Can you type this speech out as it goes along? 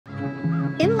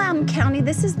In Loudoun County,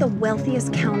 this is the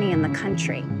wealthiest county in the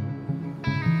country.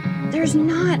 There's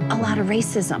not a lot of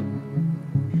racism.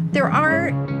 There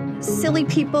are silly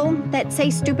people that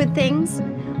say stupid things,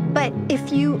 but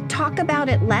if you talk about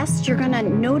it less, you're gonna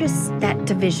notice that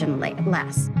division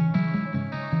less.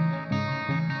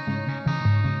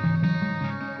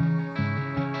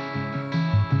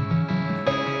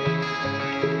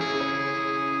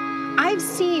 I've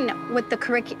seen what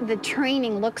the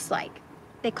training looks like.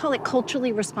 They call it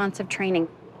culturally responsive training.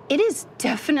 It is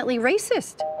definitely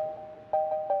racist.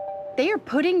 They are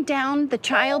putting down the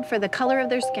child for the color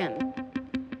of their skin.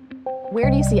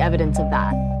 Where do you see evidence of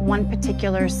that? One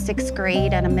particular 6th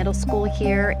grade at a middle school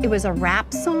here, it was a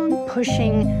rap song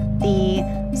pushing the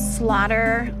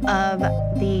slaughter of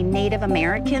the Native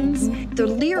Americans. The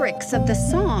lyrics of the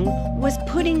song was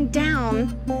putting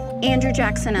down Andrew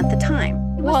Jackson at the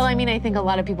time. Well, I mean, I think a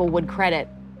lot of people would credit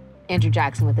Andrew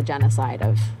Jackson with the genocide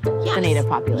of the Native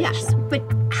population. Yes, but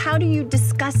how do you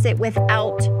discuss it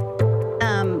without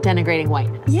denigrating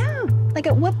whiteness? Yeah, like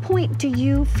at what point do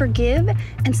you forgive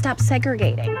and stop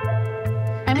segregating?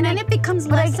 And then it becomes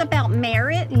less about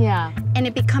merit, and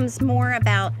it becomes more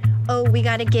about, oh, we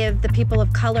gotta give the people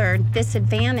of color this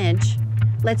advantage.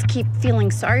 Let's keep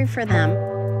feeling sorry for them.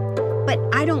 But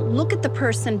I don't look at the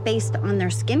person based on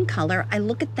their skin color. I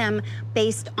look at them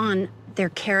based on their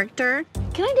character.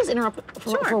 Can I just interrupt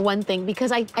for one thing?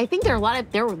 Because I think there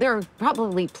are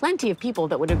probably plenty of people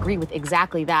that would agree with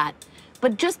exactly that.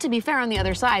 But just to be fair on the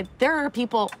other side, there are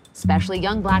people, especially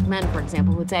young black men, for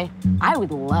example, who would say, I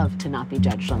would love to not be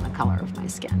judged on the color of my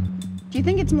skin. Do you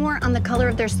think it's more on the color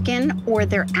of their skin or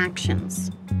their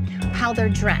actions? How they're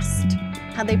dressed,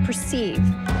 how they perceive,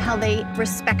 how they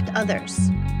respect others?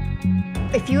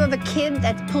 If you have a kid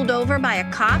that's pulled over by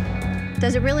a cop,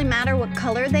 does it really matter what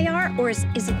color they are, or is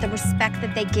it the respect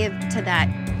that they give to that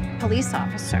police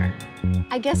officer?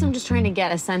 I guess I'm just trying to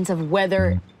get a sense of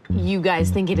whether you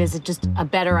guys think it is just a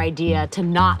better idea to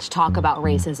not talk about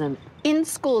racism. In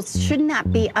schools, shouldn't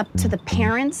that be up to the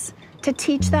parents to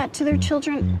teach that to their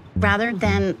children rather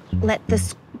than let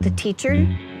the teacher?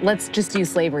 Let's just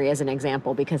use slavery as an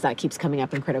example because that keeps coming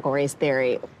up in critical race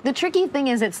theory. The tricky thing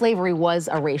is that slavery was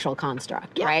a racial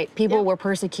construct, right? People were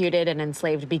persecuted and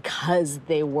enslaved because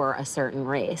they were a certain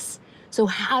race. So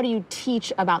how do you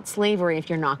teach about slavery if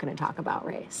you're not going to talk about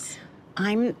race?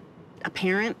 I'm a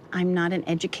parent, I'm not an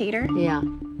educator. Yeah.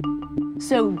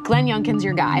 So Glenn Youngkin's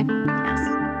your guy.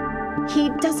 Yes. He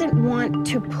doesn't want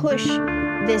to push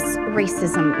this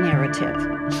racism narrative.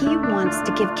 He wants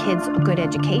to give kids a good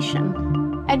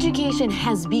education. Education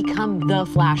has become the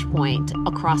flashpoint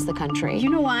across the country. You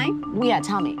know why? Yeah,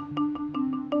 tell me.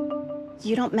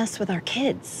 You don't mess with our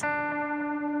kids.